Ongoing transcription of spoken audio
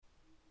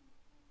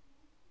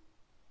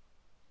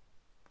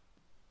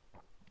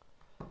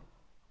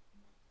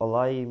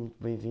Olá e muito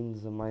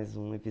bem-vindos a mais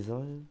um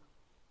episódio.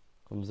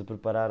 Vamos a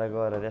preparar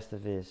agora, desta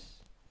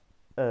vez,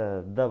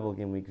 a Double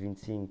Game Week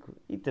 25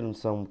 e ter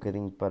noção um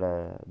bocadinho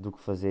do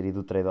que fazer e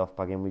do trade-off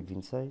para a Game Week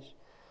 26.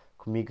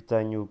 Comigo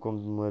tenho,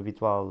 como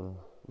habitual,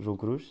 o João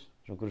Cruz.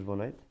 João Cruz, boa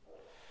noite.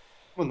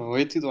 Boa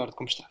noite, Eduardo,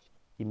 como está?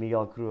 E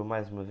Miguel Crua,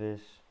 mais uma vez,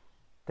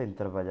 tem de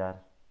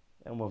trabalhar.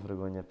 É uma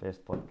vergonha para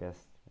este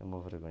podcast, é uma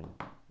vergonha.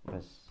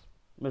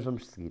 Mas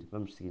vamos seguir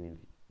em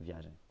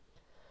viagem.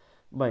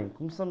 Bem,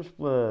 começamos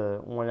por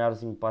um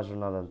olharzinho para a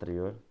jornada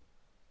anterior.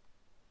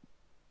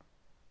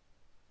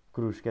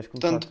 Cruz, queres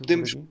começar Portanto, tu por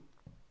podemos.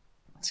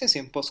 aqui?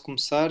 Sim, posso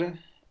começar.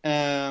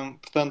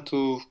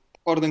 Portanto,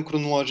 ordem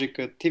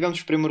cronológica.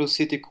 Tivemos primeiro o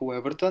City com o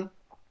Everton.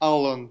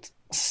 Haaland,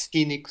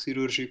 cínico,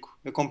 cirúrgico,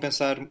 a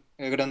compensar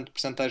a grande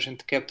percentagem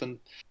de captain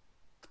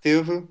que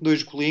teve.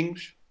 Dois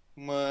golinhos.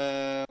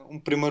 Um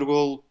primeiro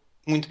golo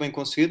muito bem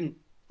conseguido.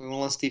 Foi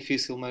um lance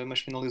difícil, mas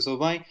finalizou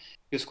bem.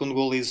 E o segundo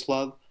golo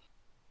isolado.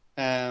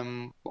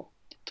 Bom.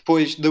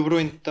 Depois, De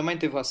Bruyne também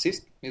teve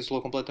assist.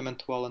 Isolou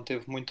completamente o Haaland,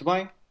 teve muito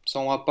bem.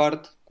 Só um à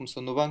parte,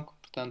 começou no banco,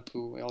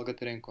 portanto é algo a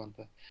ter em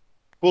conta.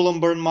 Fulham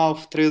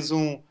Bournemouth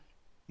 3-1,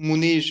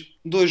 Muniz,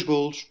 dois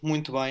golos,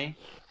 muito bem.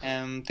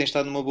 Tem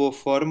estado numa boa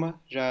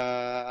forma,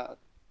 já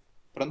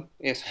pronto,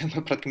 é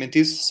praticamente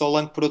isso.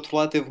 Solanke, por outro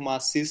lado, teve uma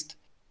assist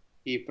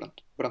e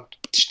pronto.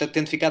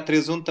 Tendo ficado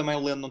 3-1, também o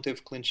Leandro não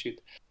teve clean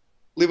sheet.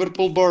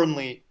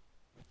 Liverpool-Burnley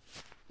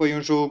foi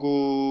um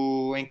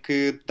jogo em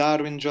que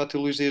Darwin, Jota e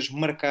Luís Dias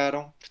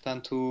marcaram,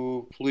 portanto,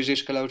 o Luís Dias,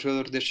 se calhar, é o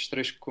jogador destes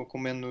três com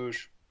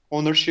menos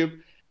ownership,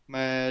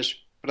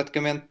 mas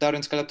praticamente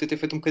Darwin, se calhar, podia ter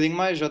feito um bocadinho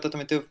mais. Jota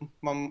também teve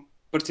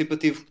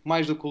participativo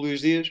mais do que o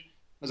Luís Dias,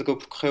 mas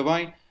acabou por correr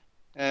bem.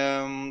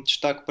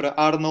 Destaque para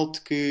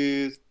Arnold,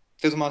 que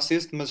fez uma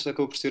assist, mas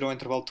acabou por ser um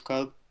intervalo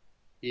tocado,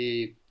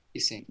 e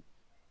sim.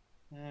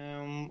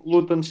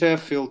 Luton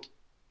Sheffield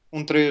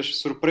 1-3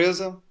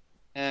 surpresa.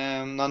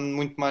 Não há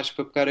muito mais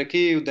para pegar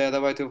aqui. O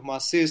Deadaway teve uma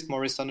assist,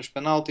 Morris está nos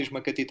penaltis,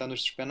 Makati está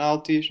nos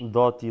penaltis.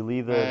 Doty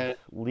líder,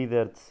 Mas,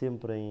 líder de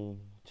sempre em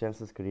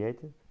chances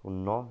created, com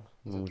 9 num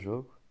exatamente.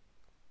 jogo.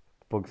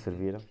 Pouco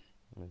serviram.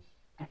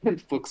 Mas...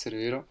 De pouco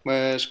serviram.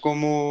 Mas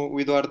como o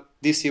Eduardo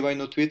disse bem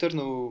no Twitter,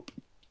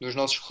 nos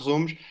nossos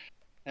resumos,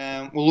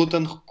 o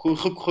Luton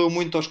recorreu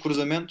muito aos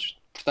cruzamentos.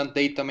 Portanto,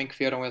 daí também que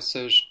vieram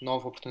essas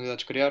 9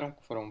 oportunidades que criaram,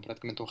 que foram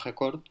praticamente um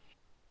recorde.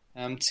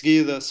 De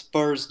seguida,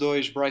 Spurs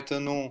 2,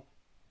 Brighton 1.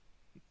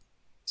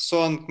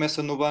 Son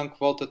começa no banco,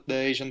 volta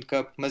da Asian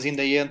Cup, mas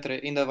ainda entra,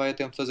 ainda vai a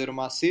tempo de fazer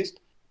uma assist.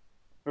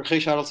 O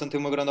Richarlison tem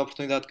uma grande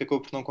oportunidade que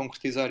acabou por não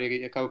concretizar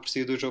e acaba por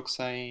sair do jogo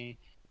sem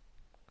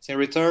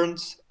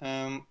returns.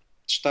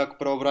 Destaque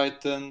para o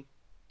Brighton,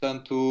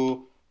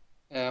 tanto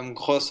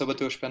Roça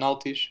bateu os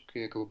penaltis,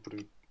 que acabou por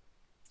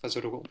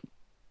fazer o gol.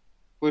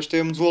 Depois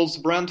temos Wolves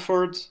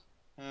Brentford,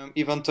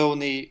 Ivan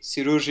Toney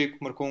cirúrgico,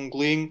 marcou um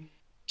golinho.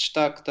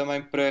 Destaque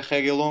também para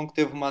Reguilon, que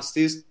teve uma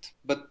assist,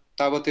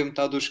 está a bater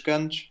metade dos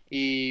cantos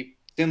e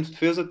tendo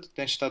defesa,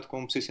 tem estado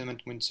com um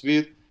posicionamento muito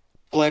subido.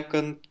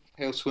 Flecken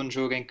é o segundo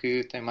jogo em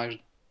que tem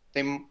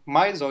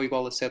mais ou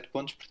igual a 7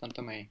 pontos, portanto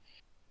também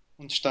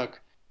um destaque.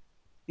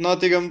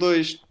 Nottingham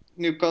 2,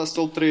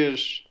 Newcastle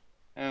 3.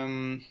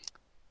 Um,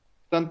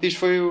 Portanto, isto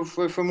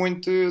foi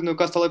muito.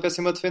 Newcastle é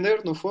péssimo a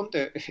defender, no fundo,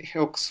 é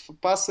o que se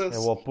passa. É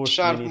o oposto do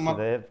Sharp, início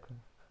da época.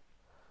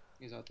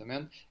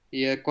 exatamente.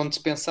 E é quando se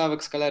pensava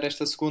que se calhar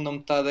esta segunda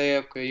metade da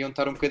época iam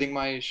estar um bocadinho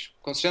mais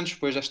consistentes,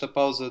 depois desta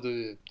pausa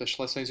das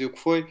seleções e o que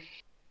foi,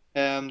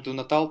 do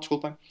Natal,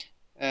 desculpem.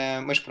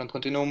 Mas pronto,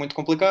 continuam muito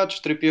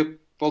complicados. Trippier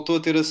voltou a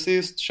ter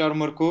assist, Char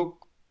marcou,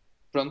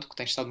 pronto, que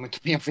tem estado muito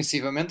bem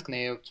ofensivamente, que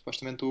nem é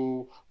supostamente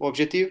o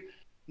objetivo.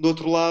 Do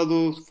outro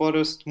lado,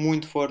 Forest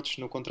muito fortes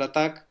no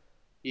contra-ataque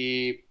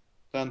e,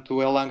 portanto,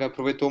 o Elanga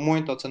aproveitou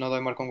muito,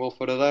 Hudson-Odoi marca um gol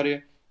fora da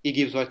área e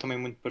Gibbs vai também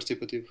muito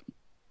participativo.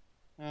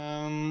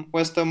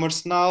 West Ham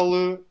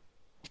Arsenal,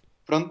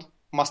 pronto,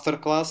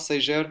 masterclass,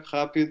 6-0,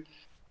 rápido.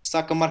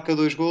 Saka marca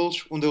dois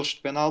golos, um deles de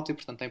penalti,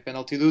 portanto tem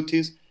penalty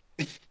duties.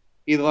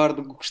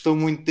 Eduardo gostou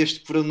muito deste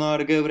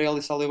pormenor, Gabriel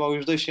e Saliba,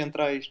 os dois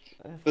centrais,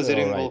 Foi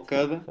fazerem um gol alright.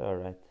 cada. Foi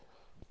alright.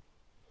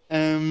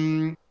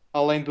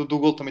 Além do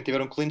gol também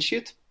tiveram clean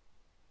sheet.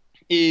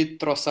 E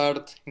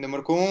Trossard ainda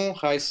marcou um,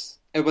 Rice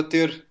a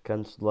bater,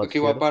 Cantos do lado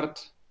aqui o à esquerdo.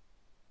 parte,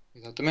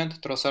 exatamente.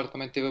 Trossard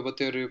também teve a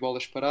bater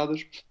bolas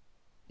paradas.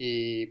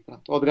 E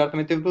pronto, o Odegaard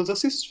também teve dois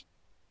assists.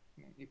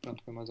 E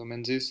pronto, foi mais ou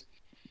menos isso.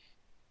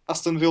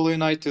 Aston Villa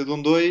United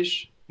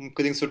 1-2, um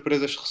bocadinho de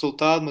surpresa este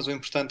resultado, mas o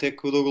importante é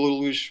que o Douglas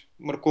Luiz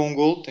marcou um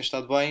gol, tem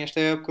estado bem esta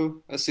época,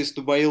 assist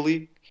do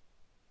Bailey.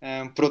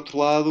 Por outro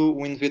lado,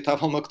 o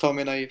inevitável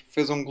McTominay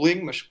fez um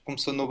golinho, mas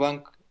começou no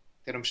banco,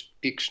 em termos de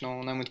piques não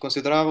é muito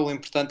considerável. O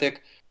importante é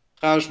que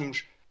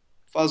Rasmus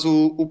faz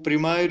o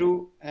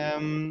primeiro,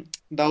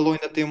 Dalot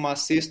ainda tem uma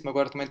assist,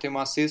 agora também tem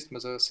uma assist,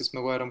 mas a assist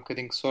agora é um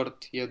bocadinho de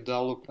sorte e a de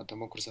Dalot, pronto, é um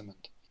bom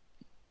cruzamento.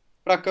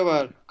 Para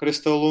acabar,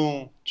 Crystal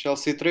 1,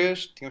 Chelsea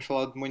 3. Tínhamos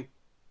falado muito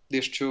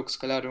deste jogo, se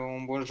calhar é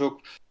um bom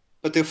jogo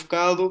para ter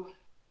focado.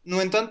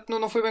 No entanto,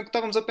 não foi bem o que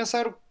estávamos a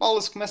pensar. O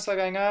Palace começa a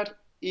ganhar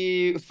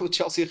e o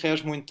Chelsea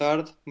reage muito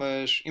tarde,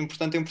 mas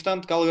importante,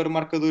 importante. Gallagher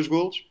marca 2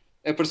 golos.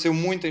 Apareceu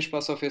muito em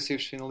espaço ofensivo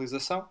de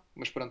finalização,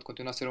 mas pronto,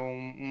 continua a ser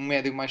um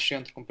médio mais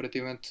centro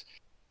comparativamente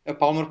a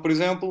Palmer, por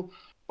exemplo.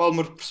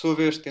 Palmer, por sua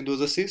vez, tem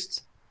 2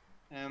 assists.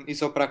 E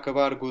só para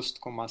acabar, Gusto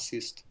como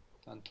assist.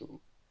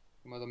 Portanto,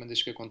 mais ou menos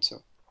isto que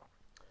aconteceu.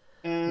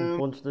 Em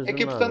pontos da É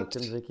que é jornada, importante.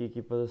 temos aqui a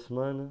equipa da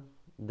semana,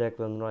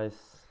 Declan Rice,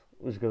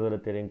 o jogador a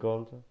ter em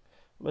conta,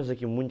 mas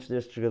aqui muitos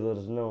destes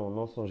jogadores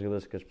não são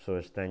jogadores que as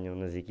pessoas tenham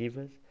nas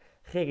equipas.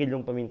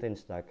 Reguilhão para mim tem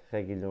destaque.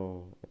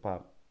 Reguilhão,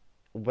 epá,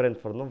 o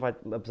Brentford não vai,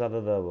 apesar da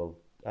double,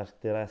 acho que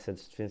ter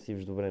assets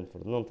defensivos do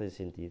Brentford não tem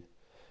sentido,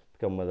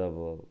 porque é uma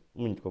double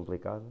muito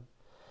complicada.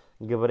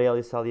 Gabriel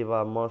e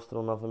Saliba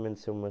mostram novamente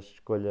ser uma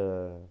escolha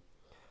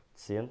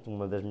decente,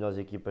 uma das melhores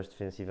equipas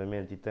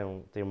defensivamente e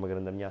tem uma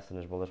grande ameaça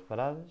nas bolas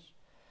paradas.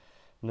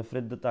 Na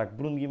frente de ataque,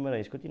 Bruno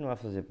Guimarães continua a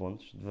fazer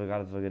pontos,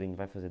 devagarinho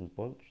vai fazendo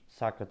pontos.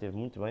 Saka teve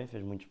muito bem,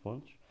 fez muitos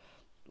pontos.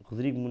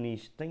 Rodrigo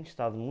Muniz tem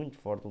estado muito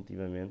forte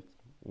ultimamente,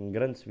 em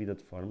grande subida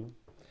de forma,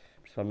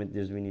 principalmente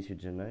desde o início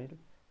de janeiro.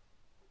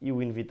 E o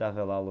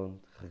inevitável Haaland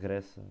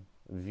regressa,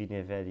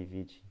 Vine Vedi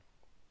Vici,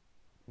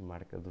 e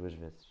marca 2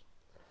 vezes.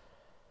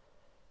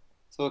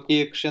 Só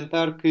aqui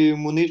acrescentar que o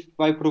Muniz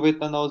vai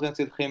aproveitando a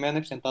ausência de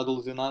Jiménez, tem estado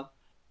lesionado.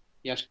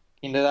 E acho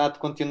que ainda há de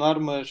continuar,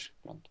 mas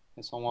pronto,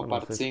 é só uma Mas não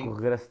parte sei se com o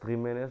sim. regresso de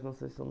Jiménez, não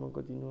sei se ele não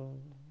continua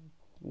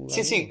no lugar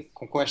Sim, dele. sim,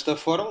 com esta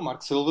forma, o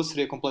Marco Silva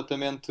seria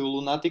completamente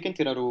lunático em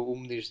tirar o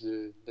Muniz da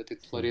Sim.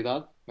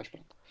 titularidade, mas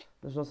pronto.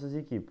 Nas nossas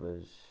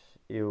equipas,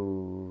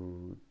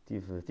 eu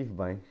tive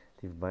bem,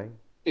 tive bem.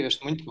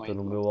 Estiveste muito Estou bem,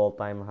 no meu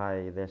pronto. all-time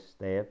high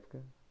desta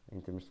época,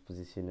 em termos de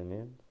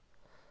posicionamento.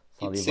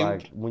 E de Saliba,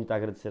 sempre. muito a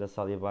agradecer a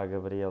Saliba,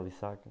 Gabriel e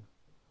Saka.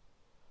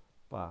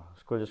 Pá, as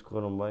escolhas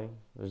correram bem,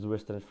 as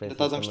duas Ainda transferências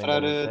estás a também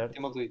mostrar deram a certo.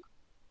 Team of the Week.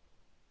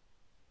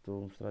 Estou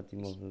a mostrar a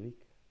Team of the Week.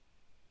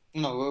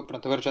 Não,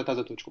 pronto, agora já estás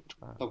a tu, desculpa.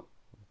 Ah. Tá bom.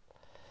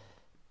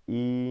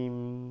 E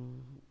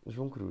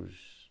João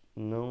Cruz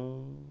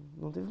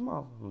não teve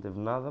mal, não teve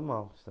nada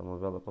mal. Isto é uma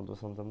bela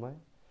pontuação também.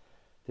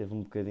 Teve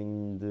um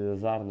bocadinho de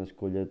azar na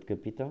escolha de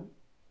capitão.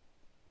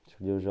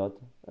 Escolheu o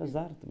Jota.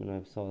 Azar, também não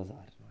é só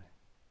azar, não é?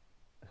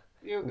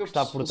 Eu, O que eu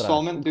está por trás? O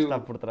pessoalmente, que está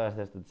por trás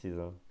desta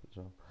decisão,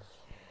 João?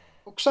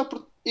 o que está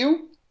por.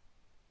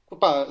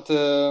 Opá,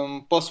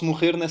 posso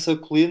morrer nessa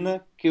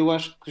colina que eu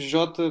acho que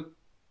Jota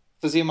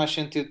fazia mais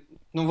sentido.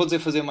 Não vou dizer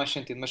fazia mais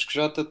sentido, mas que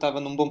Jota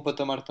estava num bom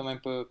patamar também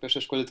para esta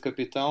escolha de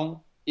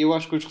capitão. E eu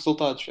acho que os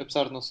resultados,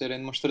 apesar de não serem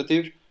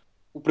demonstrativos,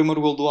 o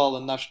primeiro gol do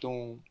Haaland nasce de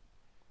um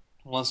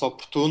lance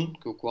oportuno,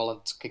 que o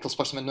Haaland, que aquele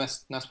supostamente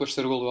não é suposto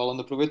ser o gol, o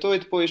Haaland aproveitou, e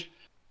depois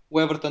o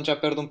Everton já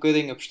perde um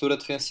bocadinho a postura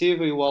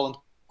defensiva e o Haaland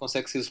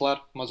consegue se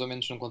isolar, mais ou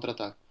menos num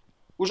contra-ataque.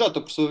 O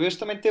Jota, por sua vez,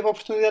 também teve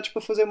oportunidades para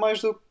fazer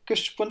mais do que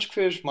estes pontos que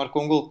fez.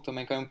 Marcou um gol que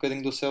também cai um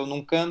bocadinho do céu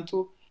num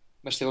canto,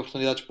 mas teve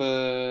oportunidades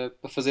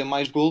para fazer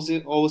mais gols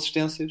ou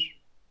assistências.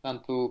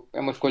 Portanto, é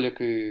uma escolha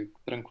que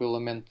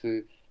tranquilamente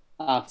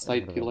É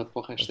aceito e verdade, levo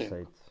para o resto da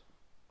época. aceito.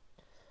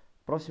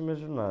 Próxima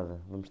jornada,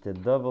 vamos ter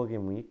Double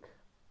Game Week.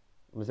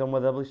 Mas é uma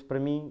double, isto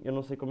para mim, eu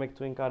não sei como é que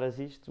tu encaras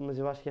isto, mas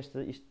eu acho que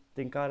isto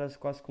encara-se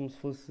quase como se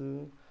fosse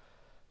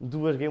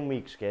duas Game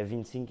Weeks, que é a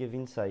 25 e a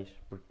 26.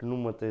 Porque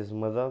numa tens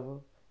uma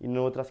double e na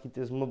outra a seguir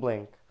tens uma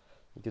blank.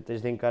 E tu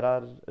tens de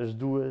encarar as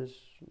duas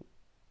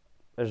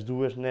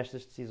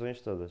nestas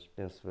decisões todas,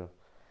 penso eu.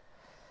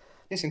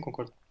 Sim, sim,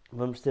 concordo.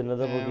 Vamos ter na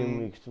Double Game Hum,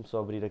 Weeks, deixa-me só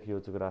abrir aqui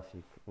outro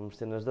gráfico. Vamos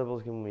ter nas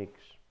Double Game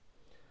Weeks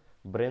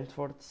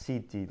Brentford,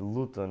 City,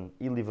 Luton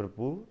e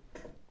Liverpool.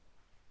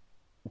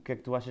 O que é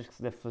que tu achas que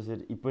se deve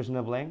fazer? E depois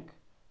na blank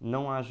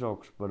não há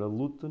jogos para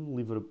Luton,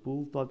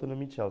 Liverpool,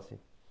 Tottenham e Chelsea.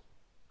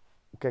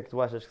 O que é que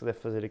tu achas que se deve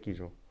fazer aqui,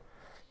 João?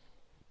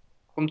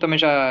 como também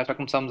já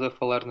começámos a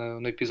falar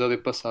no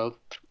episódio passado,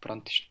 porque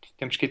pronto,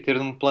 temos que ter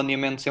um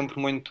planeamento sempre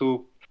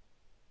muito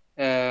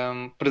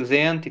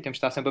presente e temos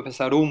que estar sempre a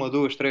pensar uma,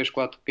 duas, três,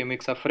 quatro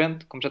PMX à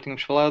frente, como já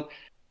tínhamos falado.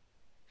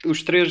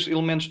 Os três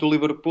elementos do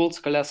Liverpool,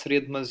 se calhar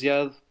seria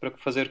demasiado para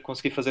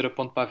conseguir fazer a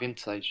ponte para a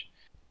 26.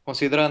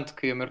 Considerando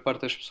que a maior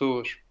parte das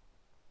pessoas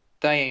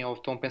têm ou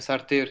estão a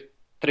pensar ter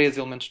três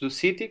elementos do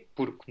City,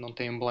 porque não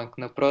têm um blanco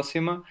na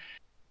próxima,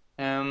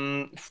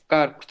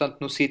 focar, portanto,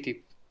 no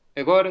City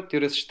agora,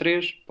 ter esses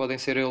três, podem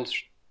ser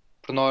eles,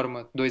 por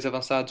norma, dois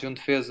avançados e um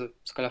defesa,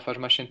 se calhar faz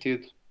mais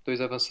sentido, dois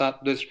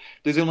avançados,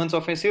 dois elementos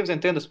ofensivos,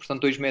 entenda-se,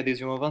 portanto, dois médios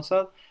e um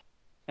avançado.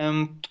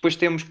 Depois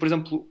temos, por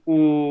exemplo,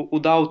 o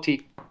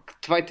Doughty,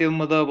 que vai ter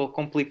uma double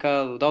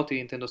complicado, o Doughty,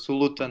 entenda-se, o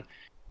Luton,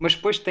 mas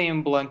depois tem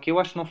em blanco, eu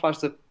acho que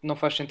não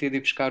faz sentido ir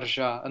buscar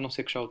já, a não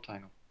ser que já o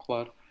tenham,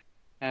 claro.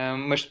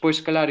 Mas depois,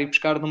 se calhar, ir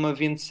buscar numa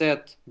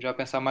 27, já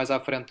pensar mais à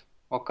frente,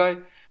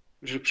 ok.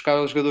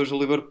 Buscar os jogadores do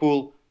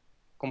Liverpool,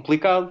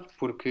 complicado,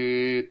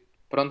 porque,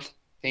 pronto,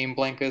 tem em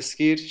blanco a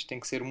seguir, isto tem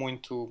que ser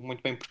muito,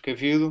 muito bem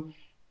precavido.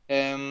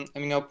 A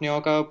minha opinião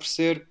acaba por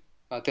ser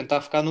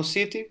tentar ficar no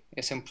City,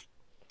 é sempre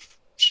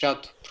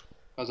chato por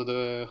causa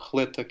da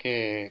roleta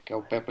que é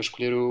o Pepe a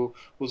escolher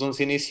os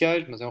 11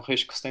 iniciais, mas é um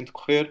risco que se tem de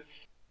correr.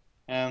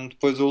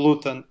 Depois o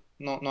Luton,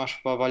 não acho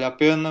que vale a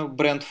pena. O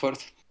Brentford,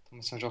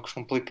 também são jogos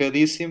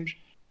complicadíssimos.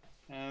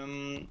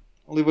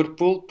 O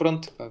Liverpool,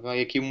 pronto, pá,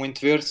 vai aqui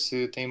muito ver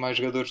se tem mais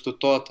jogadores do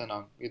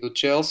Tottenham e do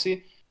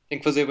Chelsea. Tem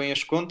que fazer bem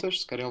as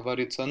contas, se querem levar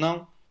isso ou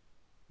não.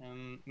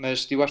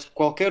 Mas eu acho que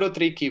qualquer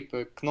outra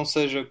equipa que não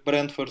seja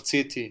Brentford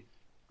City,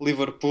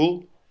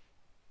 Liverpool,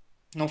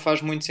 não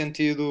faz muito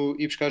sentido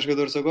ir buscar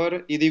jogadores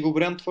agora. E digo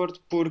Brentford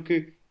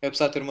porque,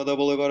 apesar de ter uma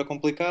double agora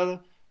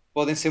complicada,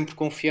 podem sempre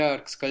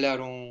confiar que se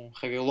calhar um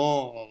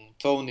Reguilon ou um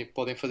Tony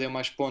podem fazer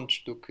mais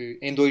pontos do que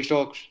em 2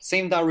 jogos,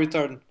 sem dar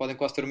return, podem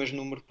quase ter o mesmo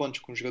número de pontos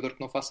que um jogador que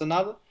não faça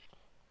nada.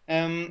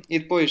 E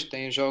depois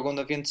tem, jogam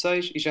na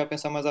 26 e já a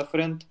pensar mais à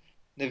frente,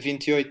 na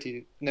 28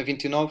 e na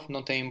 29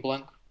 não tem em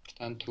blanco.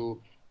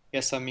 Portanto,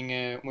 esse é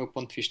o meu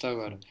ponto de vista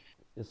agora.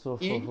 Eu sou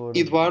a E, favor.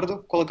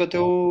 Eduardo, qual é que é a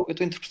tua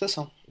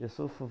interpretação? Eu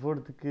sou a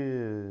favor de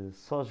que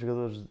só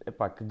jogadores.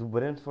 Epá, que do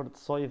Brentford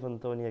só Ivan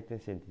Toney é que tem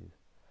sentido.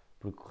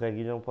 Porque o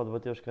Reguilhão pode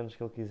bater os canos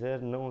que ele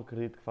quiser, não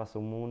acredito que faça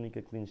uma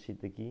única clean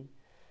sheet aqui.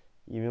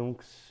 E mesmo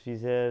que se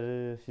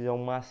fizer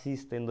uma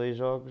assist em 2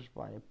 jogos,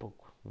 pá, é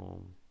pouco.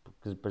 Não,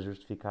 para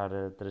justificar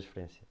a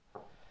transferência.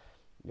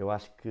 Eu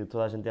acho que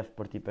toda a gente deve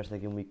partir para esta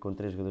Game Week com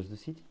 3 jogadores do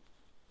City.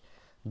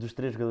 Dos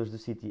 3 jogadores do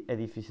City é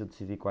difícil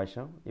decidir quais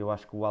são. Eu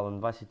acho que o Alan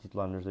vai ser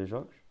titular nos 2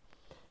 jogos.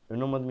 Eu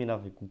não me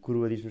admirava, que o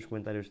Crua diz nos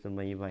comentários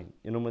também, e bem,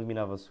 eu não me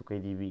admirava se o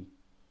KDB,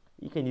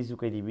 e quem diz o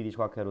KDB diz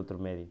qualquer outro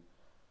médio,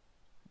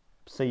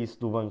 saísse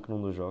do banco num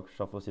dos jogos,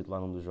 só fosse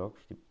titular num dos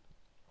jogos. Tipo,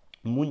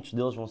 muitos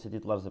deles vão ser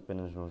titulares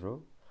apenas num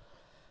jogo.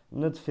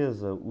 Na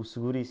defesa, o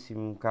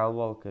seguríssimo Kyle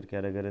Walker, que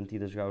era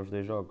garantido a jogar os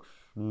 2 jogos,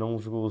 não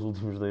jogou os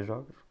últimos 2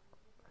 jogos.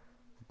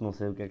 Não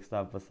sei o que é que se está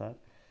a passar.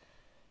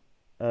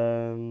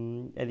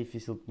 É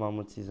difícil tomar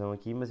uma decisão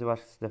aqui, mas eu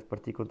acho que se deve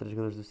partir com 3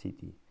 jogadores do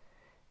City.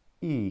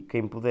 E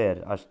quem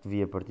puder, acho que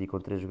devia partir com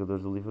 3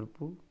 jogadores do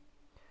Liverpool.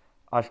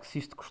 Acho que se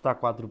isto custar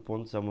 4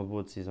 pontos é uma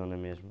boa decisão na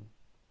mesma.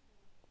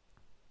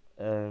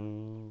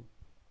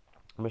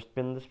 Mas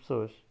depende das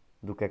pessoas,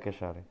 do que é que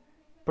acharem.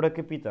 Para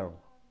capitão,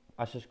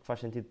 achas que faz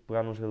sentido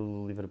pegar num jogador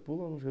do Liverpool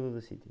ou num jogador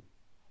da City?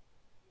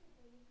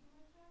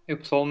 Eu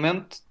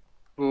pessoalmente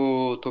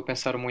estou a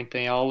pensar muito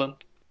em Haaland,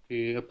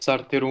 que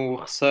apesar de ter um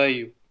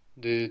receio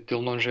de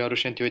ele não jogar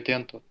os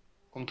 180,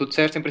 como tu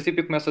disseste, em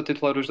princípio começa a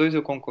titular os dois,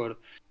 eu concordo.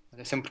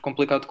 É sempre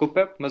complicado com o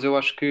Pep, mas eu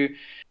acho que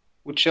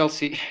o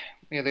Chelsea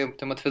tem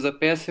uma defesa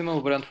péssima,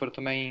 o Brentford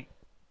também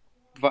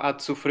há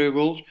de sofrer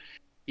golos,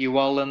 e o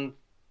Haaland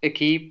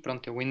aqui,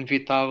 pronto, é o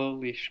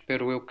inevitável, e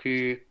espero eu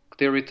que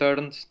dê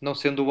returns, não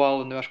sendo o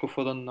Haaland, eu acho que o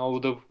Foden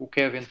ou o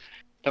Kevin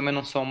também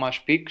não são mais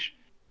piques.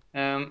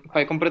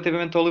 Pá, e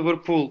comparativamente ao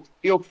Liverpool,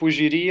 eu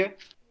fugiria.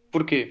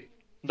 Porquê?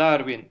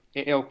 Darwin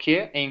é o que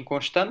é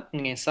inconstante,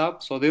 ninguém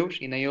sabe, só Deus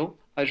e nem ele,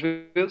 às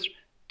vezes.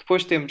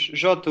 Depois temos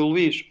Jota,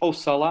 Luís ou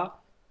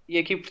Salah, e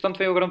aqui, portanto,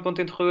 vem o grande ponto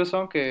de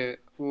interrogação, que é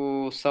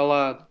o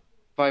Salah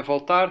vai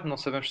voltar, não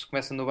sabemos se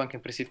começa no banco, em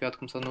princípio há de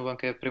começar no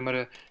banco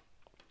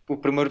o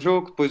primeiro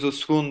jogo, depois o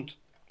segundo,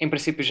 em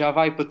princípio já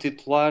vai para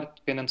titular,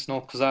 dependendo se não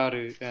acusar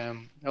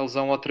a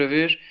lesão outra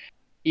vez.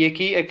 E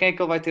aqui, a quem é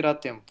que ele vai tirar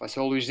tempo? Vai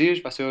ser o Luís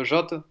Dias? Vai ser o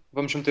Jota?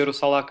 Vamos meter o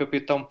Salah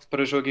capitão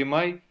para jogo e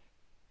meio?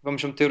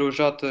 Vamos meter o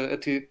Jota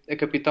a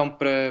capitão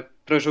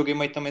para jogo e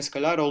meio também, se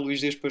calhar? Ou o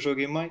Luís Dias para jogo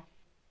e meio?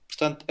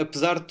 Portanto,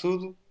 apesar de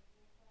tudo,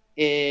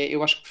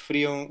 eu acho que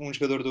preferia um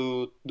jogador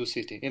do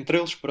City. Entre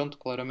eles, pronto,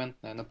 claramente,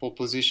 né, na pole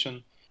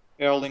position,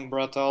 Erling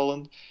Braut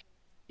Haaland.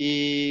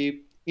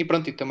 E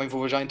pronto, e também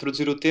vou já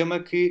introduzir o tema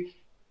que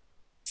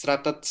será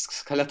que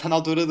se calhar está na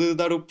altura de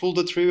dar o pull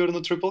the trigger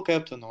no triple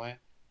captain, não é?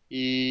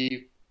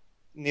 E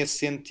nesse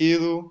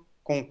sentido,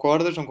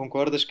 concordas, não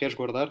concordas? Queres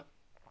guardar?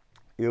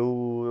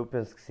 Eu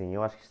penso que sim,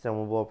 eu acho que isto é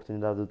uma boa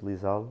oportunidade de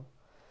utilizá-lo.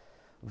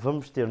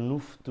 Vamos ter no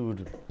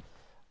futuro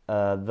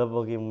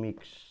Double Game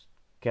Weeks,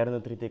 quer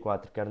na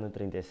 34, quer na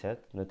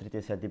 37. Na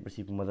 37 em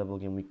princípio uma Double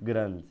Game Week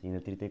grande e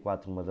na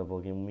 34 uma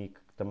Double Game Week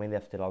que também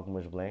deve ter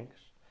algumas blancas.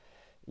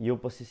 E eu,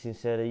 para ser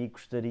sincero, aí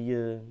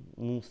gostaria,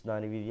 num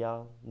cenário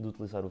ideal, de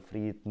utilizar o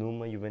Free Hit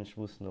numa e o Bench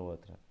Boost na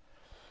outra.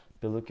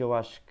 Pelo que eu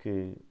acho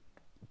que,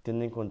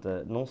 tendo em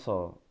conta não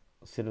só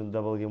ser um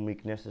Double Game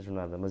Week nesta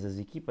jornada, mas as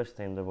equipas que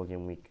têm um Double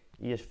Game Week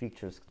e as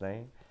fixtures que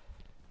têm,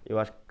 eu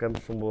acho que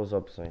ambos são boas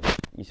opções.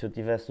 E se eu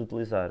tivesse de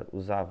utilizar,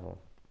 usava,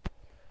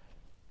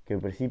 que eu,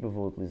 em princípio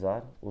vou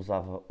utilizar,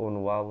 usava ou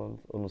no Haaland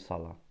ou no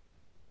Salah.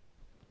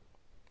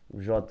 O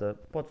Jota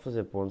pode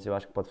fazer pontos, eu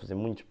acho que pode fazer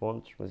muitos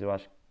pontos, mas eu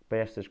acho que para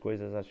estas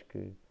coisas acho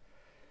que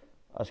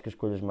as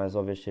escolhas mais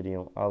óbvias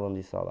seriam Haaland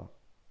e Salah.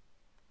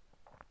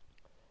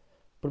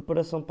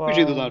 Preparação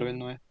Fugir do para. Darwin,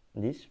 não é?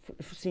 Diz?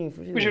 Sim,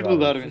 fugir do Fugir do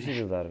Darwin. Darwin.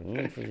 Fugir do Darwin.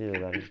 Muito fugir do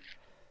Darwin.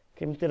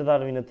 Quem meter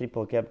Darwin na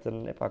triple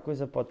captain, epá, a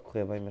coisa pode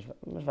correr bem,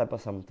 mas vai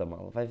passar muito a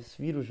mal.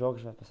 Se vir os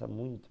jogos, vai passar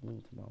muito,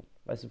 muito mal.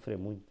 Vai sofrer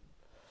muito.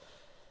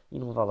 E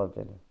não vale a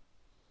pena.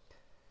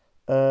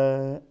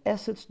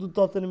 Assets do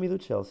Tottenham e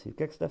do Chelsea. O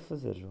que é que se deve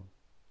fazer, João?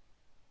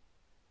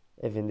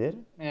 É vender?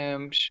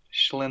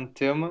 Excelente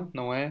tema,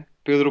 não é?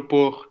 Pedro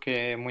Porro, que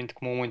é muito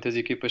comum muitas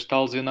equipas, está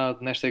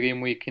lesionado nesta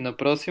Game Week e na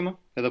próxima.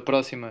 A da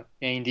próxima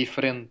é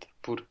indiferente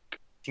porque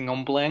tinha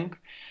um blank.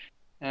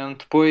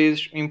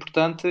 Depois, o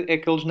importante é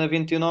que eles na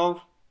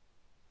 29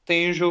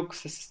 têm um jogo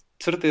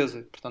de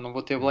certeza. Portanto, não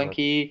vou ter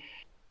blank Exato. e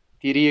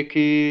diria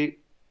que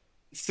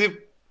se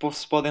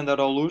podem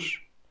dar ao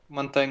luxo,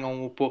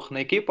 mantenham o Porro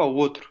na equipa, ou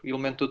outro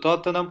elemento do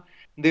Tottenham,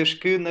 desde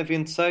que na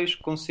 26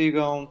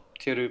 consigam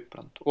ter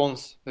pronto,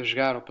 11 a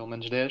jogar, ou pelo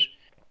menos 10.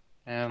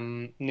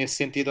 Nesse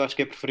sentido, acho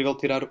que é preferível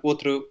tirar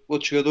outro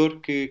jogador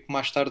que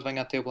mais tarde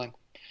venha a ter blanco.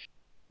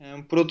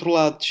 Por outro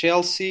lado,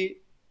 Chelsea,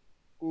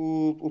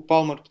 o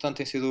Palmer, portanto,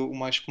 tem sido o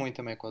mais comum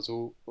também, quase.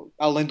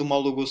 Além do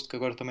Malo Gusto, que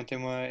agora também tem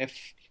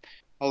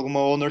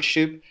alguma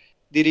ownership,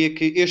 diria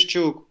que este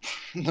jogo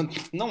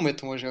não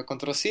metam a jogar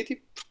contra o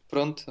City, porque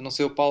pronto, a não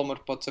ser o Palmer,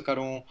 pode sacar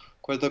um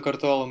coisa da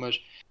cartola,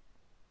 mas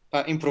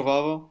pá,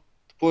 improvável.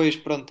 Depois,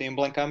 pronto, tem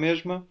blanco à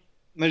mesma,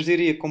 mas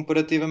diria que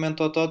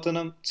comparativamente ao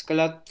Tottenham, se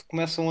calhar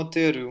começam a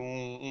ter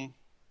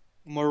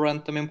uma run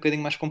também um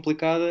bocadinho mais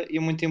complicada e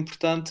muito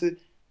importante.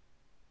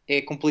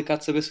 É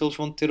complicado saber se eles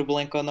vão ter o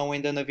blanco ou não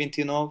ainda na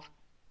 29.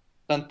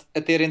 Portanto, a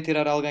terem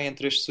tirar alguém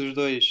entre estes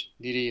dois,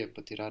 diria,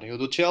 para tirarem o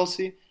do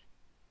Chelsea.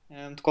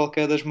 De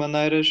qualquer das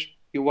maneiras,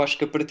 eu acho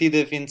que a partir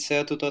da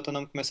 27 o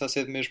Tottenham começa a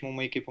ser mesmo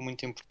uma equipa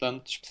muito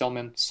importante,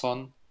 especialmente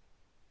Son,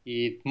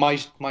 e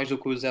mais do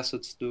que os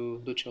assets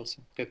do Chelsea.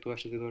 O que é que tu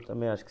achas, Eduardo?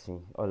 Também acho que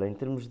sim. Olha, em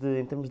termos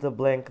da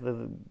blank da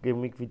Game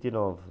Week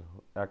 29,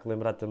 há que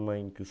lembrar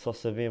também que só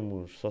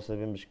sabemos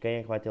quem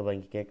é que vai ter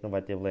blank e quem é que não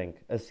vai ter blank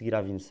a seguir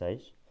à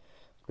 26,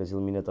 porque as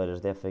eliminatórias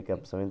da FA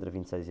Cup são entre a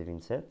 26 e a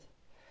 27.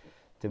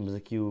 Temos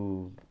aqui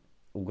o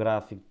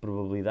gráfico de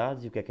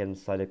probabilidades e o que é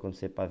necessário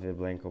acontecer para haver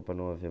blank ou para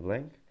não haver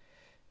blank.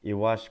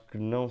 Eu acho que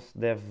não se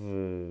deve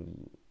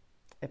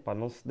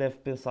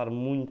pensar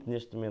muito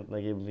neste momento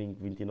na Game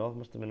Week 29,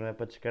 mas também não é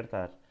para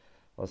descartar.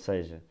 Ou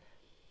seja,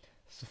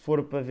 se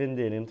for para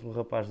vender entre um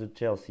rapaz do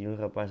Chelsea e um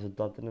rapaz do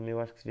Tottenham, eu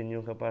acho que se vende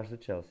um rapaz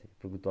do Chelsea,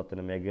 porque o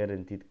Tottenham é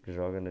garantido que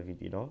joga na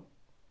 29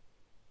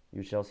 e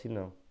o Chelsea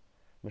não.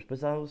 Mas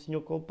depois há o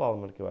senhor Cole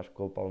Palmer, que eu acho que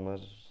o Cole Palmer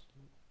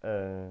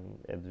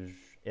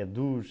é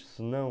dos,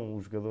 se não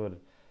o jogador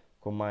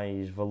com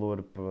mais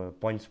valor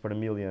points per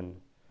million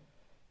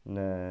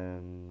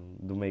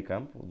do meio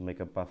campo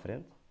para a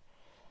frente.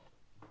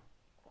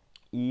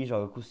 E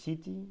joga com o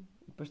City e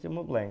depois tem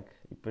uma blank.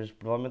 E depois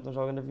provavelmente não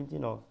joga na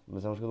 29.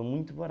 Mas é um jogador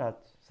muito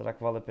barato. Será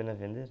que vale a pena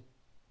vender?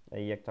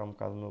 Aí é que está um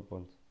bocado o meu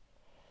ponto.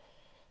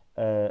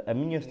 A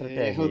minha É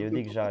estratégia, eu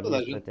digo já, a toda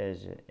minha a gente.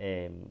 estratégia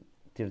é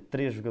ter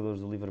 3 jogadores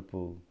do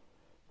Liverpool,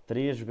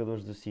 3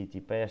 jogadores do City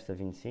para esta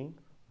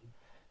 25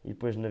 e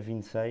depois na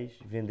 26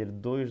 vender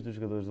 2 dos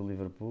jogadores do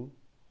Liverpool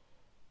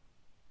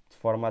de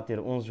forma a ter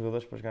 11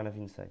 jogadores para jogar na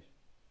 26.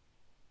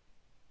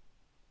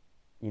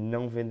 E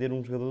não vender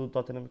um jogador do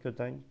Tottenham que eu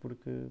tenho por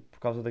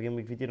causa da Game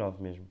Week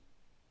 29 mesmo.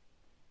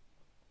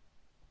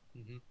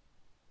 Uhum.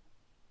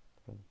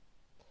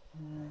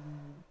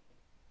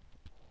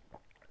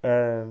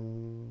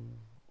 Ahm,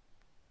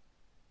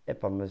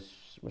 Epá,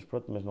 mas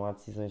pronto, não há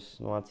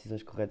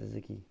decisões corretas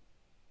aqui.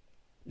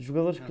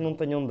 Jogadores que Não, não não.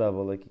 tenham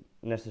double aqui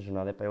nesta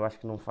jornada, epá, eu acho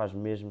que não faz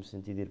mesmo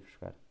sentido ir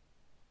buscar.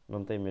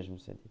 Não tem mesmo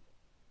sentido.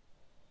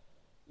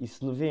 E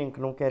se veem que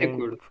não De querem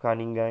acordo. buscar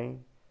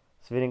ninguém,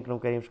 se verem que não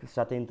querem buscar, se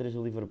já têm 3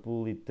 do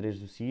Liverpool e 3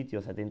 do City,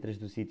 ou se já têm 3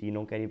 do City e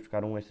não querem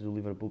buscar um extra do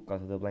Liverpool por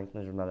causa da blank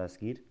na jornada a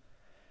seguir,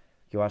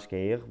 que eu acho que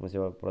é erro,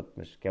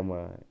 mas que é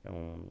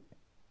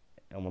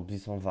uma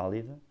posição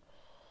válida.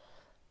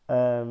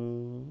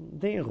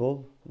 Deem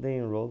rolo.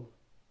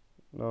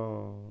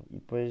 Não, e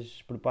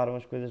depois preparam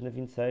as coisas na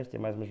 26, tem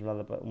mais uma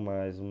jornada,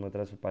 mais uma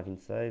transfer para a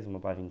 26, uma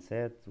para a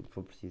 27, o que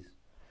for preciso.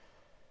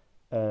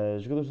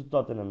 Jogadores do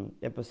Tottenham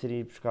é para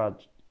serem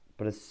buscados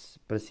para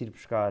se ir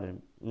buscar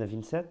na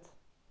 27.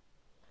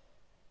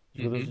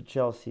 Jogadores Uhum. do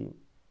Chelsea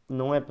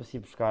não é para se ir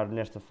buscar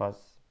nesta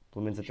fase,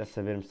 pelo menos até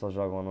sabermos se eles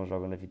jogam ou não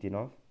jogam na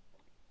 29.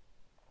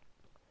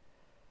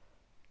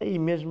 Aí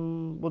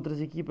mesmo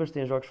outras equipas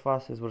têm jogos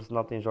fáceis, o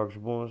Arsenal tem jogos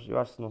bons, eu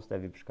acho que não se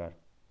deve ir buscar.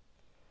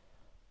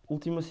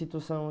 Última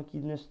situação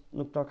aqui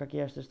no que toca aqui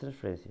a estas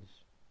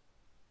transferências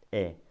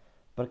é,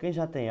 para quem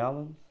já tem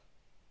Haaland,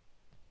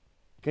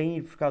 quem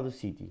ir buscar do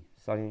City,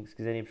 se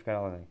quiserem ir buscar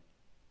alguém.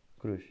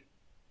 Cruz,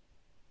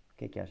 o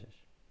que é que achas?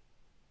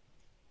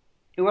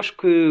 Eu acho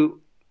que,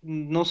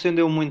 não sendo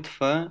eu muito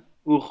fã,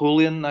 o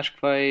Julian acho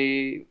que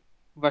vai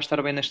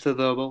estar bem nesta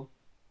double,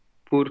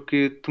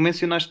 porque tu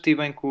mencionaste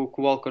bem que o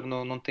Walker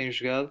não tem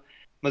jogado,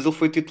 mas ele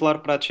foi titular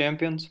para a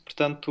Champions,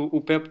 portanto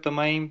o Pep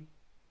também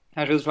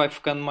às vezes vai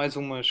focando mais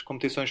umas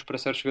competições para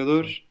certos Sim.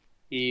 jogadores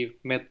e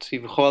mete e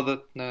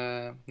roda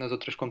nas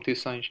outras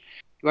competições.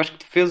 Eu acho que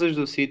defesas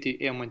do City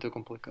é muito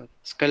complicado.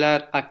 Se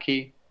calhar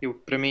aqui,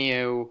 para mim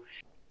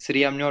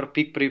seria a melhor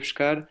pick para ir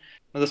buscar,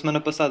 mas a semana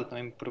passada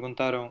também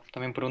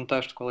me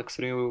perguntaste qual é que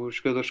seriam os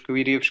jogadores que eu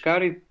iria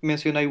buscar e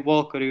mencionei o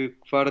Walker e o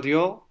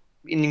Guardiola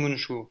e nenhum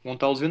jogou. Um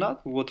está lesionado,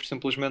 o outro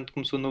simplesmente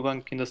começou no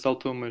banco e ainda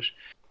saltou, mas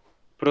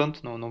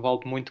pronto, não vale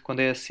muito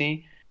quando é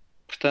assim.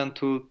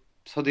 Portanto,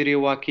 só diria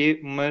o Ake,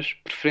 mas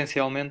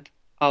preferencialmente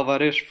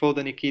Alvarez,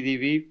 Foden e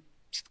KDB,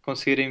 se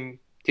conseguirem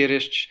ter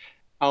estes,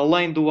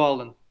 além do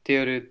Haaland,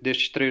 ter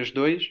destes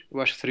 3-2,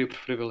 eu acho que seria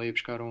preferível ir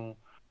buscar um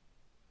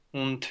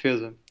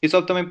defesa. E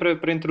só também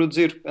para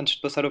introduzir, antes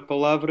de passar a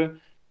palavra,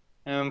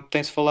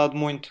 Tem-se falado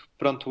muito,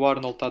 pronto, o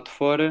Arnold está de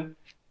fora.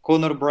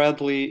 Conor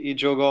Bradley e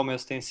Joe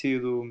Gomez têm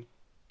sido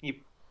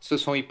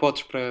são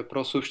hipóteses para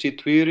o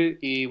substituir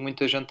e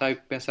muita gente está a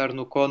pensar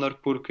no Conor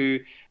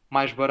porque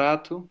mais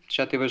barato,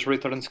 já teve as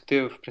returns que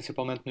teve,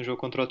 principalmente no jogo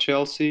contra o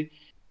Chelsea,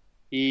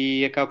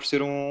 e acaba por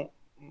ser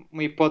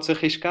uma hipótese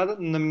arriscada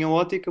na minha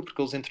ótica,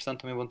 porque eles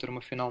entretanto também vão ter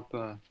uma final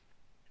para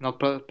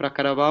a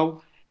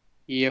Carabao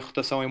e a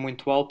rotação é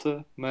muito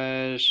alta,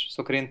 mas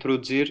só queria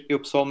introduzir. Eu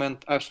pessoalmente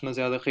acho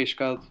demasiado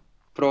arriscado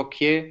para o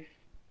que é,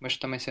 mas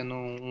também sendo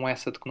um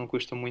asset que não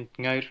custa muito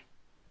dinheiro,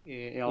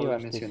 é Eu algo a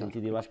acho que tem mencionar.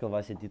 sentido, eu acho que ele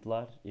vai ser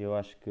titular. Eu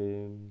acho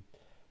que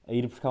a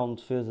ir buscar um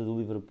defesa do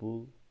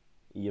Liverpool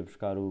ia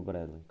buscar o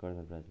Bradley,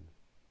 Conor Bradley.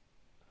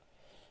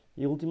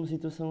 E a última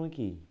situação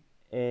aqui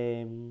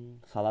é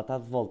Salah está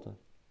de volta.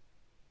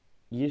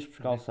 Ias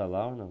buscar o Uhum.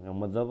 Salah ou não? É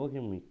uma double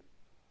game week.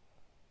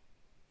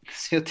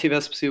 Se eu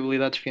tivesse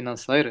possibilidades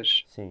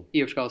financeiras, Sim.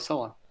 ia buscar o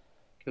Salah.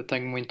 Eu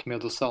tenho muito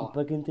medo do E Salah.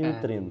 para quem tem o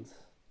Ahm, Trent,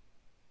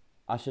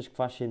 achas que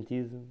faz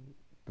sentido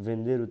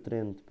vender o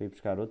Trent para ir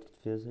buscar outro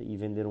defesa e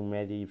vender um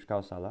médio e ir buscar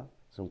o Salah?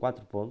 São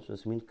 4 pontos,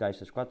 assumindo que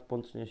gastas 4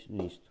 pontos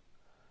nisto.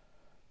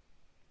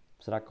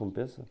 Será que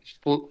compensa?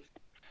 excel-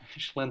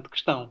 Excelente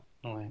questão,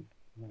 não é?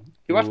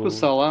 Eu acho que o Eu,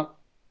 Salah.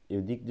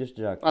 eu digo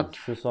desde já Ah, que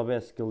se eu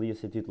soubesse que ele ia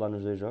ser titular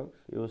nos dois jogos,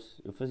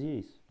 eu fazia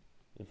isso.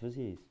 Eu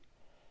fazia isso.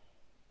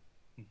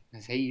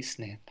 mas é isso,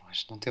 né?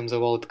 Nós não temos a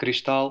bola de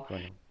cristal Pô,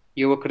 não.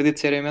 e eu acredito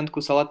seriamente que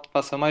o Salah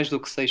faça mais do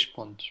que 6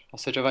 pontos. Ou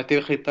seja, vai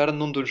ter return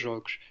num dos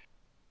jogos.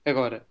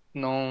 Agora,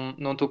 não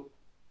estou.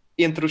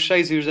 Entre os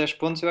 6 e os 10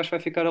 pontos, eu acho que vai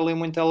ficar ali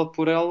muito ela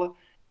por ela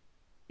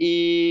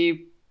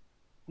e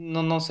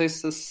não sei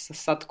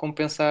se há de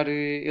compensar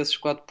esses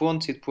 4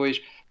 pontos e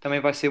depois também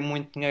vai ser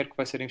muito dinheiro que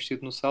vai ser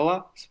investido no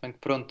Salah. Se bem que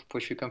pronto,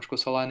 depois ficamos com o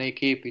Salah na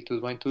equipe e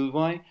tudo bem, tudo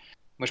bem.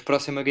 Mas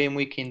próxima Game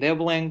Week ainda é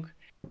blank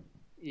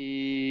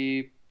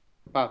e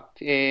pá,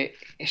 é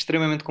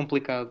extremamente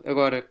complicado.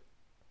 Agora,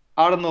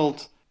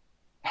 Arnold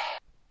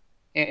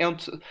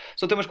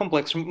são temas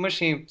complexos, mas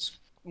sim,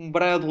 um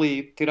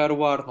Bradley tirar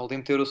o Arnold e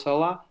meter o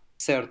Salah,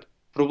 certo.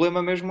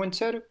 Problema mesmo muito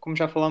sério, como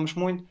já falámos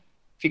muito.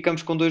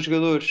 Ficamos com dois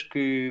jogadores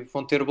que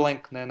vão ter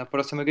blank na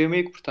próxima Game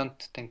Week,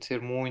 portanto tem de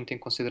ser muito em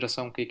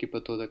consideração com a equipa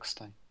toda que se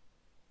tem.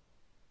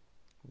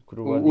 O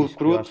Cruba O diz que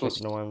Cruto, acha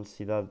que não há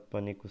necessidade de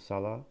pânico o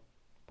Salah.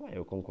 Pá,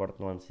 eu concordo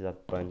que não há necessidade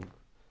de pânico.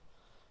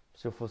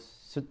 Se eu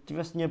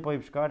tivesse dinheiro para ir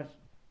buscar,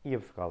 ia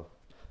buscá-lo.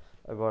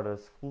 Agora,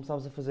 se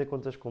começarmos a fazer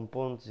contas com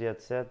pontos e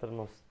etc.,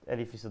 é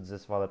difícil dizer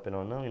se vale a pena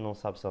ou não e não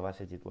sabe se ele vai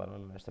ser titular ou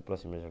não nesta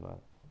próxima jornada.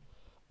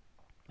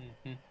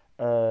 uhum.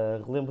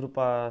 Relembro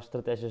para as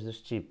estratégias das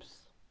chips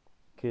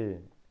que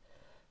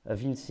a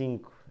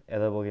 25 é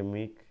Double Game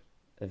Week,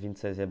 a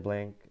 26 é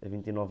blank, a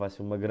 29 vai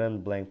ser uma grande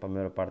blank para a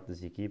maior parte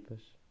das equipas.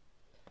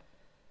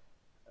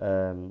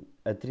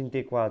 A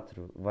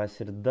 34 vai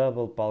ser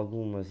double para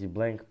algumas e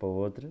blank para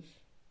outras.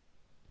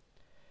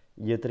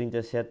 E a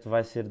 37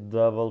 vai ser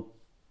double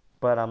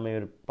para a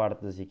maior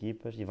parte das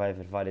equipas e vai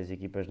haver várias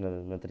equipas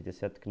na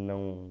 37 que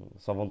não,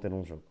 só vão ter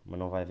um jogo, mas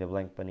não vai haver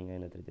blank para ninguém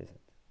na 37.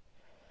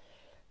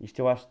 Isto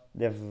eu acho que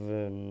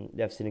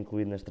deve ser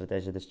incluído na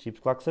estratégia das chips.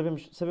 Claro que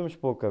sabemos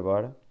pouco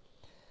agora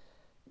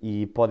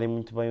e podem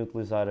muito bem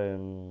utilizar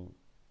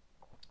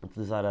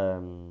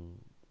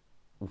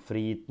o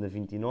free hit na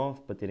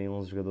 29 para terem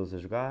 11 jogadores a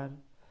jogar.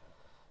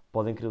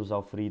 Podem querer usar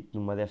o free hit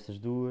numa destas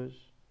duas.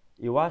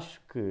 Eu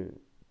acho que,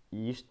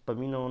 e isto para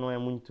mim não é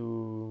muito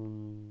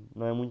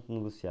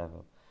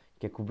negociável,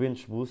 que é que o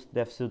bench boost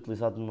deve ser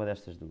utilizado numa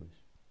destas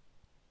duas.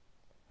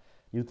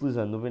 E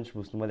utilizando o bench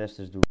boost numa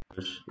destas duas,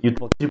 e o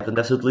triple captain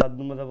deve ser utilizado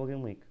numa double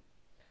game week.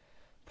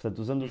 Portanto,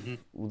 usando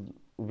Uhum.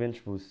 o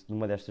bench boost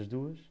numa destas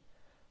duas,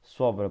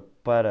 sobra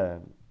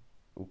para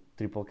o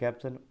triple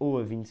captain ou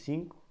a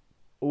 25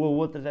 ou a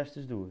outra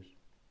destas duas.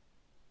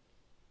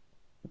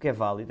 O que é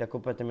válido, é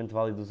completamente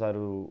válido usar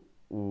o,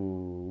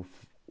 o,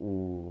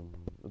 o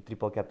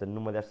triple captain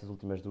numa destas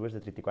últimas duas, da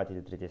 34 e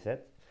da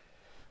 37,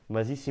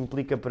 mas isso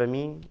implica para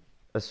mim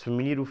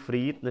assumir o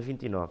free hit na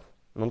 29.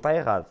 Não está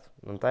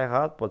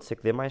errado, pode ser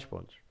que dê mais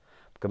pontos.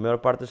 Porque a maior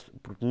parte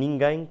porque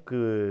ninguém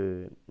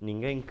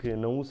que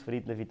não use free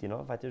hit na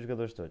 29 vai ter os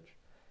jogadores todos.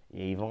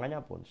 E aí vão ganhar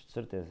pontos, de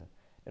certeza.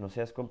 Eu não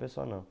sei se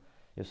compensa ou não.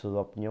 Eu sou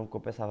da opinião que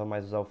compensava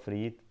mais usar o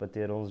free hit para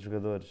ter 11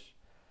 jogadores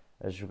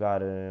a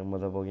jogar uma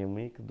Double Game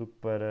Week do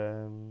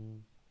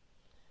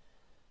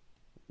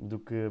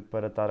que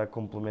para estar a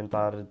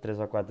complementar 3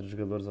 ou 4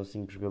 jogadores ou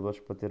 5 jogadores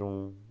para ter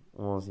um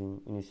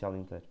 11 inicial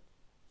inteiro.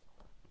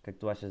 O que é que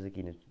tu achas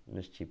aqui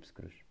nas chips,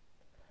 Cruz?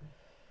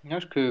 Eu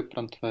acho que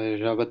pronto, vai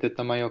já bater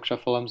também ao que já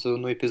falámos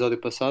no episódio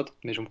passado,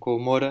 mesmo com o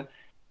Moura.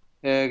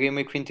 A Game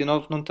Week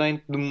 29 não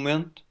tem, de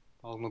momento,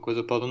 alguma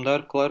coisa pode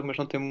mudar, claro, mas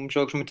não tem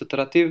jogos muito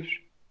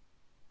atrativos.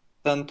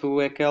 Tanto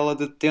é aquela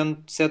de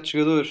tendo 7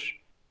 jogadores,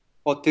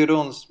 ou ter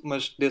 11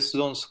 mas desses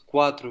 11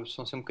 4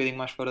 são sempre um bocadinho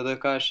mais fora da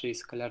caixa e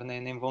se calhar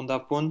nem vão dar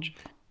pontos.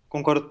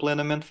 Concordo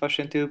plenamente, faz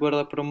sentido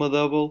guardar para uma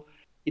double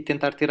e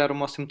tentar tirar o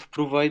máximo de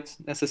proveito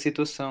nessa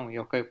situação. E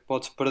ok,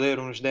 pode-se perder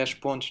uns 10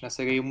 pontos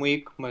nessa Game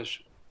Week,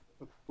 mas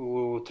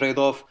o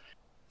trade-off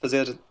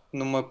fazer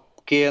numa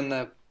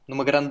pequena,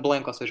 numa grande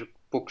blank, ou seja,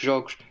 poucos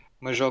jogos,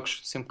 mas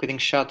jogos sempre um bocadinho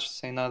chatos,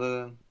 sem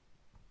nada,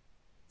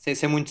 sem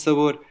ser muito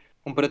sabor,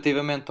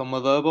 comparativamente a uma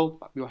double,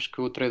 pá, eu acho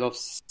que o trade-off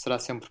será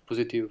sempre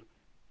positivo.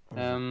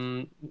 Exato.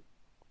 Hum,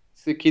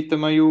 Se aqui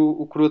também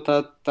o Crua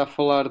está a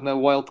falar na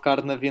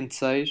wildcard na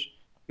 26,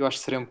 eu acho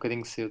que seria um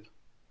bocadinho cedo.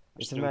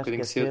 Eu Acho que seria também um acho que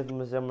bocadinho é cedo. cedo,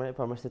 mas é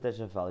uma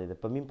estratégia válida.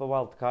 Para mim, para o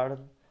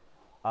wildcard,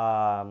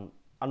 há,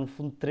 há no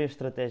fundo três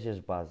estratégias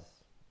base.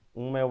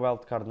 Uma é o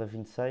wildcard na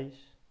 26,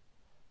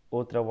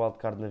 outra é o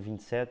wildcard na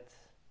 27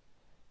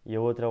 e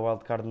a outra é o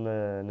wildcard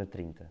na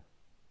 30.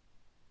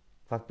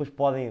 Claro que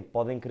depois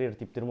podem querer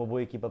tipo, ter uma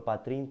boa equipa para a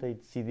 30 e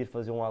decidir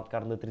fazer um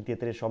wildcard na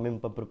 33 só mesmo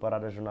para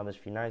preparar as jornadas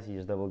finais e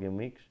as double game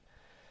weeks.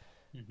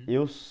 Uhum.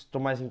 Eu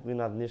estou mais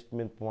inclinado neste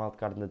momento para um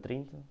wildcard na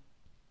 30.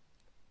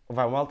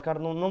 Vai, um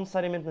wildcard não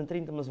necessariamente na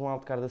 30, mas um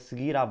wildcard a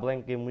seguir à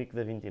blank game week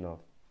da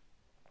 29.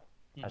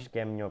 Acho Uhum. que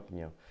é a minha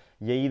opinião.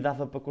 E aí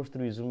dava para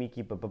construir uma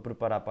equipa para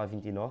preparar para a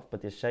 29, para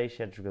ter 6,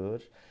 7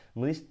 jogadores,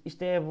 mas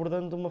isto é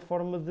abordando de uma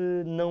forma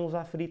de não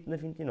usar frito na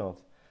 29.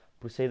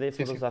 Porque se a ideia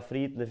Sim, for sim. usar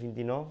frito na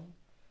 29,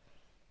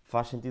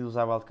 faz sentido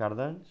usar wildcard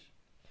antes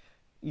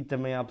e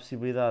também há a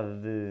possibilidade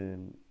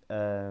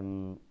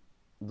ahm,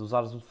 de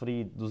usares um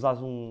frito, de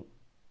usares um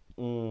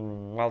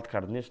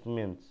wildcard neste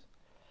momento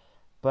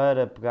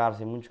para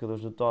pegares em muitos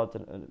jogadores do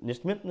Tottenham,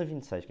 neste momento na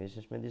 26, que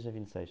neste momento diz na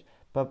 26,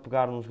 para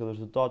pegar nos jogadores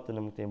do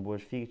Tottenham que têm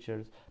boas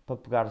fixtures, para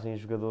pegares em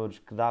jogadores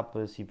que dá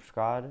para se ir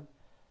buscar,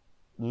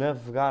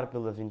 navegar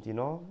pela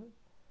 29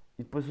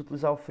 e depois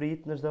utilizar o free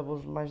hit nas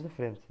doubles mais da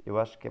frente. Eu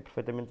acho que é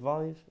perfeitamente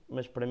válido,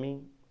 mas para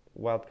mim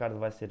o wildcard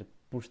vai ser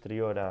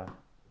posterior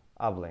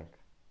à blank.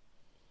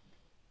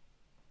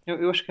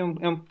 Eu acho que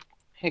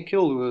é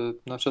aquilo.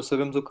 Nós já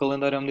sabemos o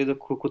calendário à medida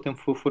que o tempo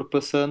for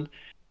passando,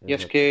 e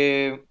acho que Exato.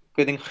 é um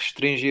bocadinho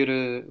restringir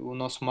o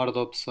nosso mar de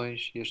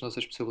opções e as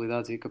nossas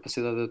possibilidades e a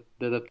capacidade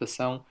de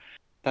adaptação.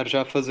 Estar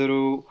já a fazer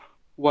o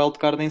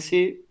wildcard em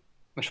si,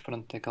 mas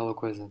pronto, é aquela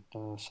coisa.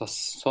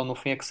 Só no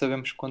fim é que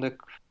sabemos quando é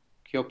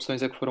que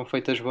opções é que foram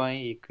feitas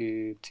bem e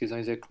que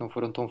decisões é que não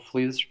foram tão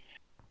felizes.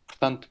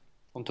 Portanto,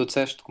 como tu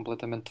disseste,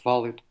 completamente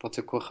válido, pode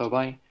ser que corra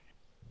bem,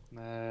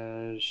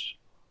 mas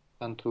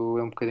portanto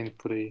é um bocadinho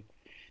por aí.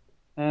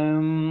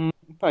 Hum,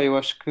 Pá, eu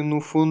acho que no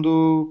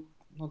fundo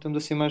não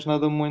temos assim mais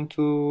nada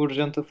muito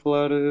urgente a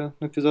falar no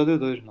episódio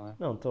 2, não é?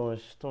 Não,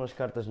 estão as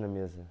cartas na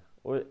mesa.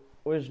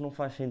 Hoje não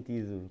faz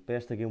sentido, para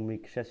esta Game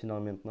Week,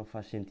 excepcionalmente, não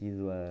faz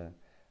sentido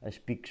as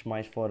piques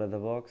mais fora da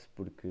box,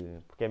 porque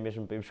é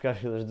mesmo para ir buscar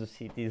jogadores do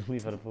City e do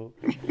Liverpool.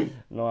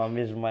 Não há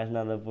mesmo mais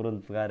nada por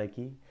onde pegar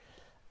aqui.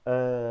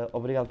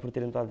 Obrigado por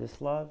terem estado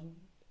desse lado.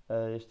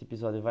 Este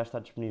episódio vai estar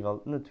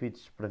disponível na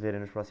Twitch para verem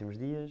nos próximos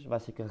dias. Vai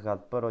ser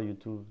carregado para o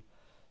YouTube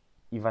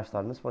e vai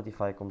estar no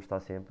Spotify, como está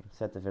sempre.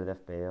 Seta Verde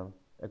FPL.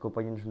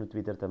 Acompanhem-nos no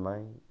Twitter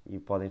também e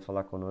podem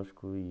falar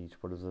connosco e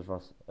expor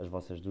as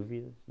vossas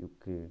dúvidas e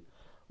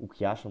o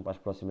que acham para as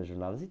próximas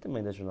jornadas e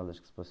também das jornadas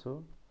que se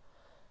passou.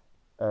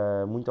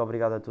 Muito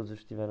obrigado a todos os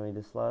que estiveram aí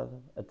desse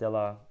lado. Até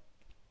lá,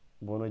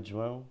 boa noite,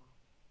 João,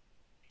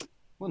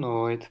 Boa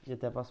noite. e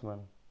até para a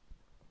semana.